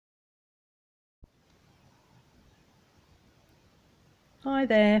Hi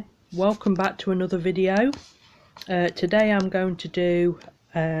there, welcome back to another video. Today I'm going to do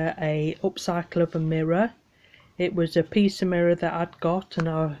a upcycle of a mirror. It was a piece of mirror that I'd got and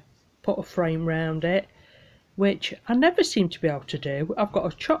I put a frame round it, which I never seem to be able to do. I've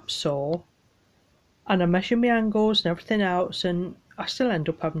got a chop saw and I measure my angles and everything else, and I still end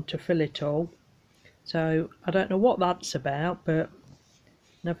up having to fill it all. So I don't know what that's about, but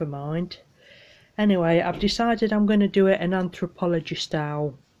never mind. Anyway, I've decided I'm going to do it an Anthropologie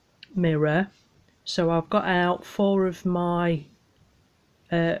style mirror. So I've got out 4 of my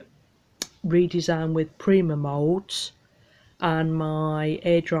redesign with prima moulds and my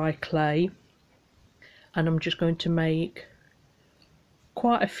air dry clay, and I'm just going to make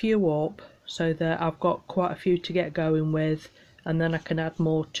quite a few up so that I've got quite a few to get going with, and then I can add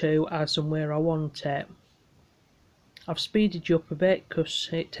more to as and where I want it. I've speeded you up a bit because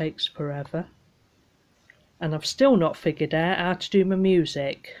it takes forever, and I've still not figured out how to do my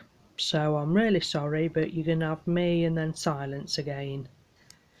music. So I'm really sorry, but you're going to have me and then silence again.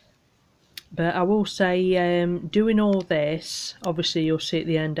 But I will say, doing all this, obviously you'll see at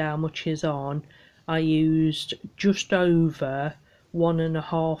the end how much is on. I used just over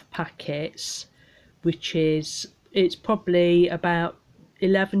 1.5 packets, which is, it's probably about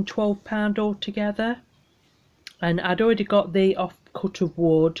 £11–12 altogether. And I'd already got the off-cut of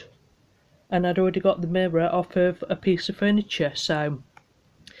wood, and I'd already got the mirror off of a piece of furniture, so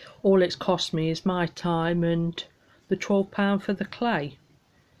all it's cost me is my time and the £12 for the clay.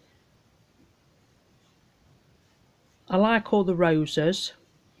 I like all the roses.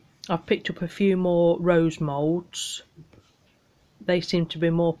 I've picked up a few more rose moulds. They seem to be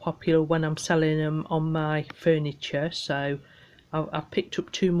more popular when I'm selling them on my furniture, so I've picked up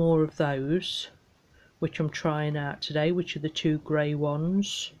 2 more of those, which I'm trying out today, which are the 2 grey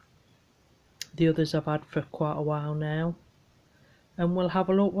ones. The others I've had for quite a while now, and we'll have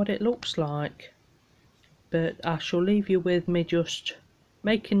a look what it looks like. But I shall leave you with me just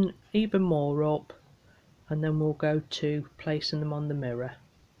making even more up, and then we'll go to placing them on the mirror.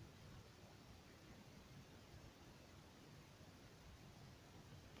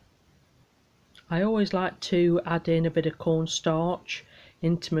 I always like to add in a bit of cornstarch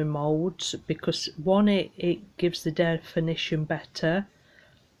into my moulds because one, it gives the definition better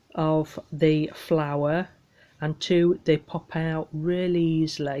of the flower, and 2, they pop out really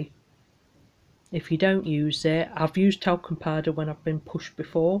easily. If you don't use it, I've used talcum powder when I've been pushed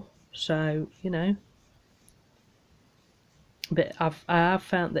before, so you know. But I have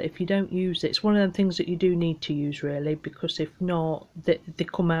found that if you don't use it, it's one of them things that you do need to use really, because if not, they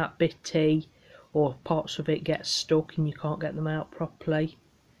come out bitty, or parts of it get stuck and you can't get them out properly.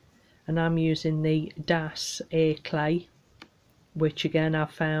 And I'm using the Das air clay, which again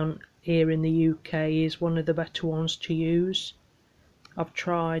I've found here in the UK is one of the better ones to use. I've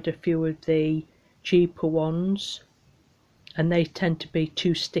tried a few of the cheaper ones and they tend to be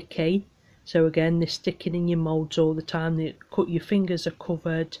too sticky. So again, they're sticking in your moulds all the time. Your fingers are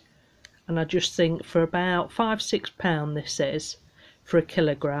covered, and I just think for about £5–6 this is for a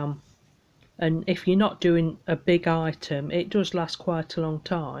kilogram. And if you're not doing a big item, it does last quite a long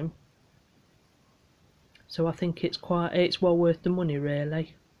time. So I think it's well worth the money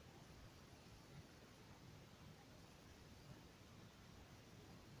really.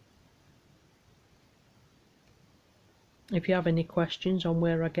 If you have any questions on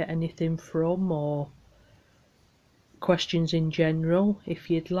where I get anything from, or questions in general, if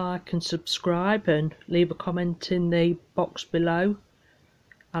you'd like, and subscribe and leave a comment in the box below.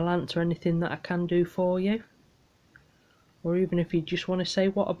 I'll answer anything that I can do for you. Or even if you just want to say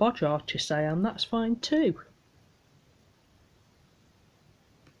what a bodge artist I am, that's fine too.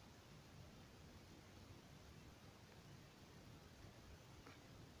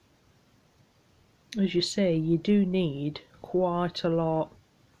 As you see, you do need quite a lot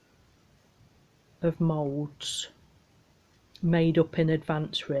of moulds made up in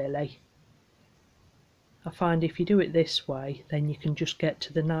advance really. I find if you do it this way, then you can just get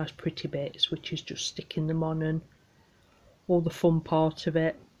to the nice pretty bits, which is just sticking them on and all the fun part of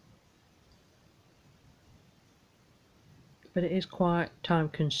it. But it is quite time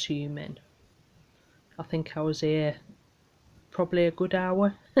consuming. I think I was here probably a good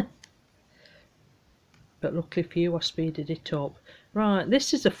hour. But luckily for you, I speeded it up. Right,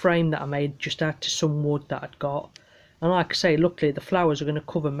 this is a frame that I made just out of some wood that I'd got. And like I say, luckily the flowers are going to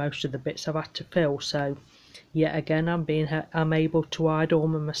cover most of the bits I've had to fill. So, yet again, I'm able to hide all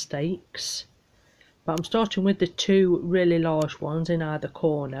my mistakes. But I'm starting with the 2 really large ones in either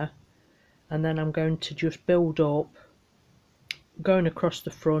corner. And then I'm going to just build up, going across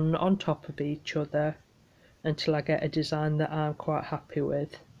the front, on top of each other, until I get a design that I'm quite happy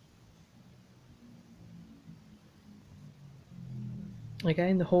with.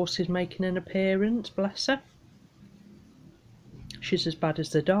 Again, the horse is making an appearance, bless her. She's as bad as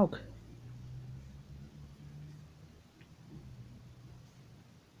the dog.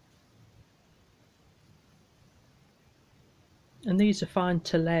 And these are fine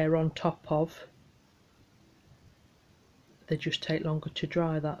to layer on top of. They just take longer to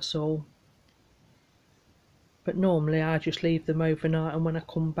dry, that's all. But normally I just leave them overnight, and when I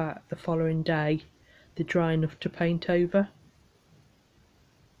come back the following day they're dry enough to paint over.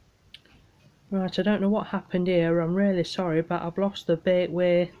 Right, I don't know what happened here, I'm really sorry, but I've lost the bit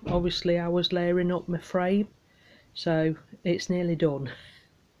where obviously I was layering up my frame, so it's nearly done.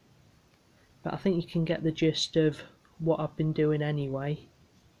 But I think you can get the gist of what I've been doing anyway.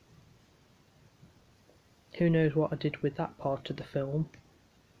 Who knows what I did with that part of the film.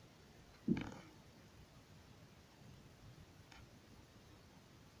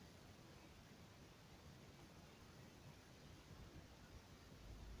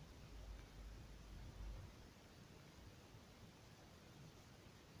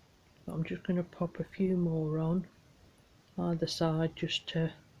 But I'm just going to pop a few more on either side just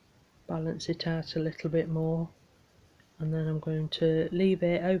to balance it out a little bit more, and then I'm going to leave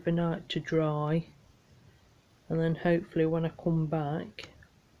it overnight to dry, and then hopefully when I come back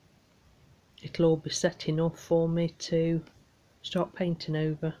it'll all be set enough for me to start painting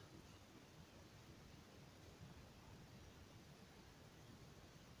over.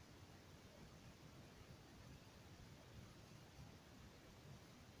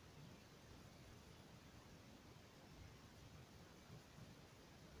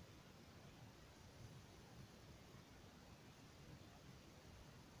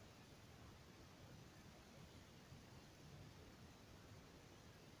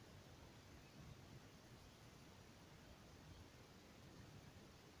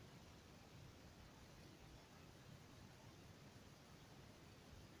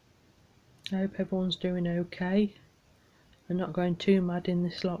 I hope everyone's doing okay and not going too mad in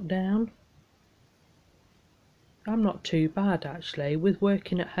this lockdown. I'm not too bad actually, with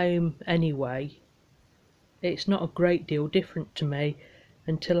working at home anyway. It's not a great deal different to me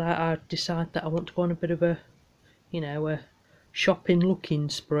until I decide that I want to go on a bit of a, a shopping looking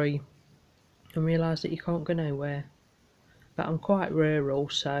spree and realise that you can't go nowhere. But I'm quite rural,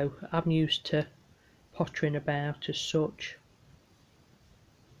 so I'm used to pottering about as such.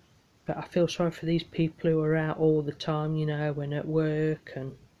 But I feel sorry for these people who are out all the time, and at work,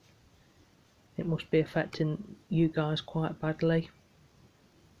 and it must be affecting you guys quite badly.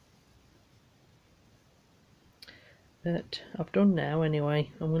 But I've done now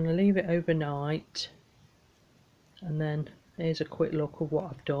anyway. I'm going to leave it overnight, and then here's a quick look of what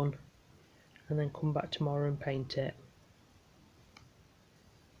I've done, and then come back tomorrow and paint it.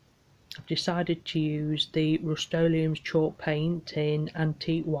 I've decided to use the Rust-Oleum's chalk paint in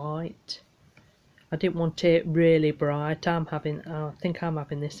antique white. I didn't want it really bright. I think I'm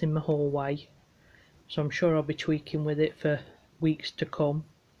having this in my hallway, so I'm sure I'll be tweaking with it for weeks to come.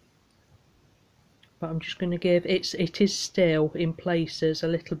 But I'm just going to give it is still in places a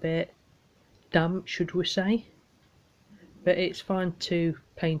little bit damp, should we say, but it's fine to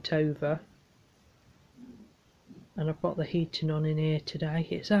paint over. And I've got the heating on in here today.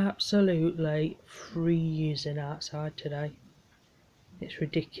 It's absolutely freezing outside today. It's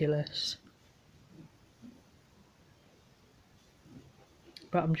ridiculous.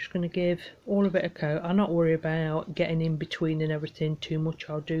 But I'm just going to give all of it a coat. I'll not worry about getting in between and everything too much.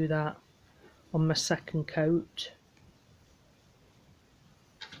 I'll do that on my second coat.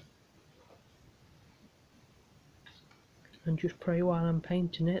 And just pray while I'm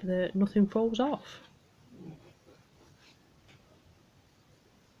painting it that nothing falls off.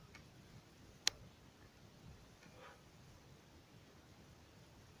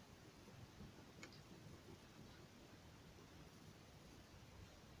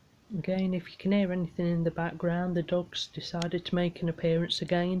 Again, if you can hear anything in the background, the dog's decided to make an appearance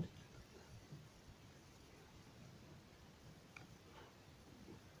again.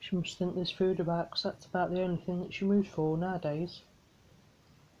 She must think there's food about, because that's about the only thing that she moves for nowadays.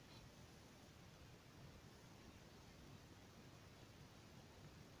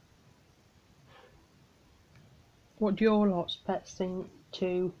 What do your lot's pets think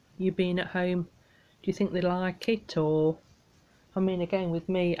to you being at home? Do you think they like it, or... I mean, again, with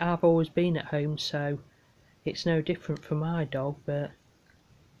me, I've always been at home, so it's no different for my dog, but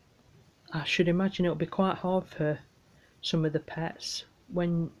I should imagine it'll be quite hard for some of the pets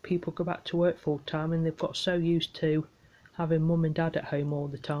when people go back to work full time and they've got so used to having mum and dad at home all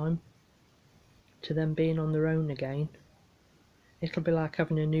the time. to them being on their own again. It'll be like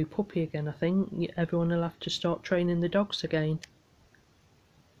having a new puppy again, I think. Everyone will have to start training the dogs again.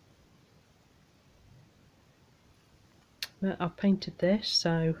 But I've painted this,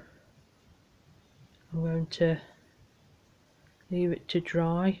 so I'm going to leave it to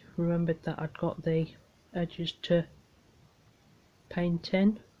dry. Remembered that I'd got the edges to paint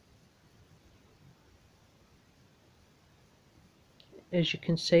in. As you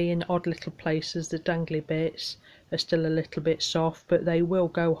can see, in odd little places the dangly bits are still a little bit soft, but they will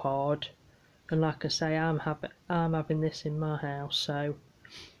go hard. And like I say, I'm having this in my house, so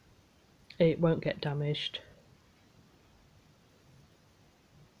it won't get damaged.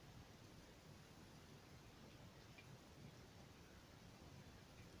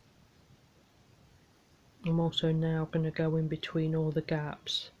 I'm also now going to go in between all the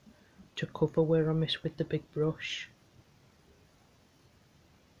gaps to cover where I missed with the big brush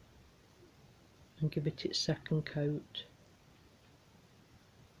and give it its second coat.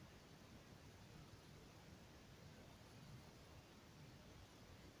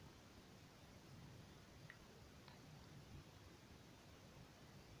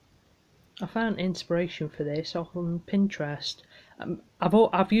 I found inspiration for this on Pinterest.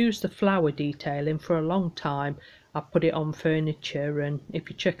 I've used the flower detailing for a long time. I've put it on furniture, and if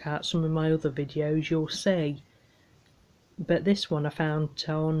you check out some of my other videos you'll see. But this one I found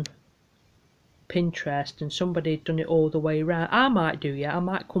on Pinterest, and somebody had done it all the way around. I might do I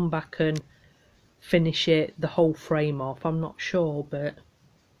might come back and finish it, the whole frame off, I'm not sure, but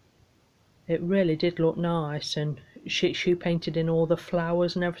it really did look nice. And she painted in all the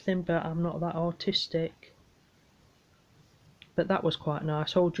flowers and everything, but I'm not that artistic. But that was quite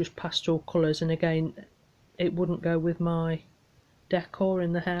nice, all just pastel colours, and again it wouldn't go with my decor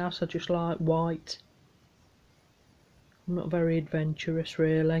in the house. I just like white. I'm not very adventurous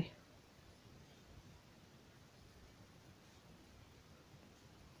really.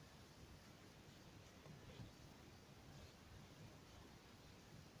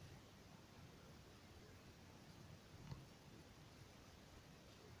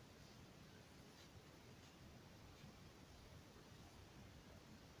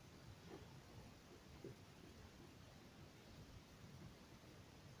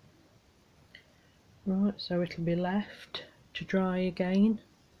 Right, so it'll be left to dry again.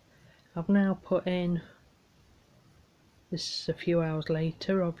 I've now put in, this is a few hours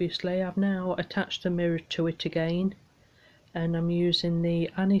later obviously, I've now attached the mirror to it again, and I'm using the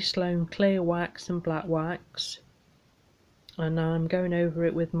Annie Sloan clear wax and black wax, and I'm going over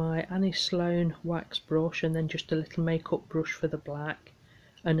it with my Annie Sloan wax brush, and then just a little makeup brush for the black,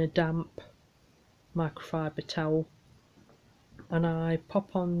 and a damp microfiber towel. And I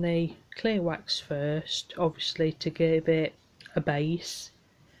pop on the clear wax first, obviously to give it a base,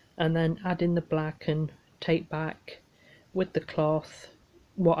 and then add in the black and take back with the cloth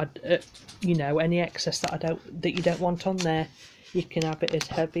what you know, any excess that you don't want on there. You can have it as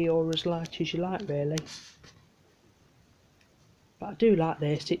heavy or as light as you like really. But I do like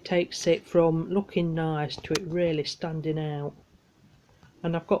this, it takes it from looking nice to it really standing out.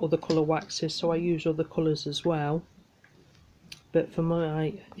 And I've got other colour waxes, so I use other colours as well. But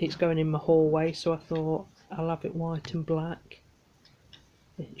for it's going in my hallway, so I thought I'll have it white and black.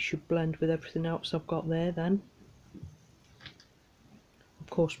 It should blend with everything else I've got there then. Of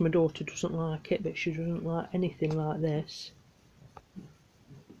course my daughter doesn't like it, but she doesn't like anything like this.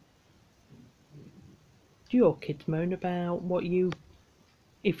 Do your kids moan about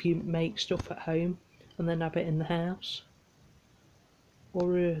if you make stuff at home and then have it in the house?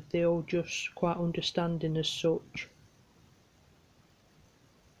 Or are they all just quite understanding as such?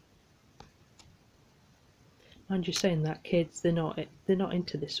 And you're saying that kids, they're not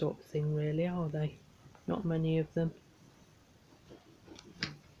into this sort of thing really, are they? Not many of them.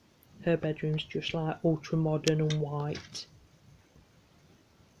 Her bedroom's just like ultra modern and white.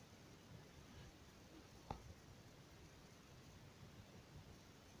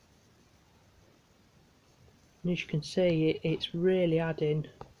 And as you can see, it's really adding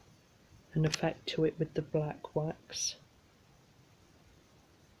an effect to it with the black wax.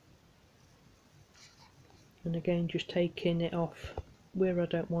 And again, just taking it off where I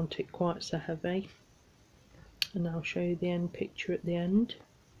don't want it quite so heavy. And I'll show you the end picture at the end.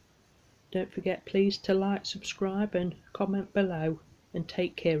 Don't forget please to like, subscribe and comment below, and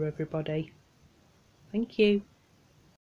take care everybody. Thank you.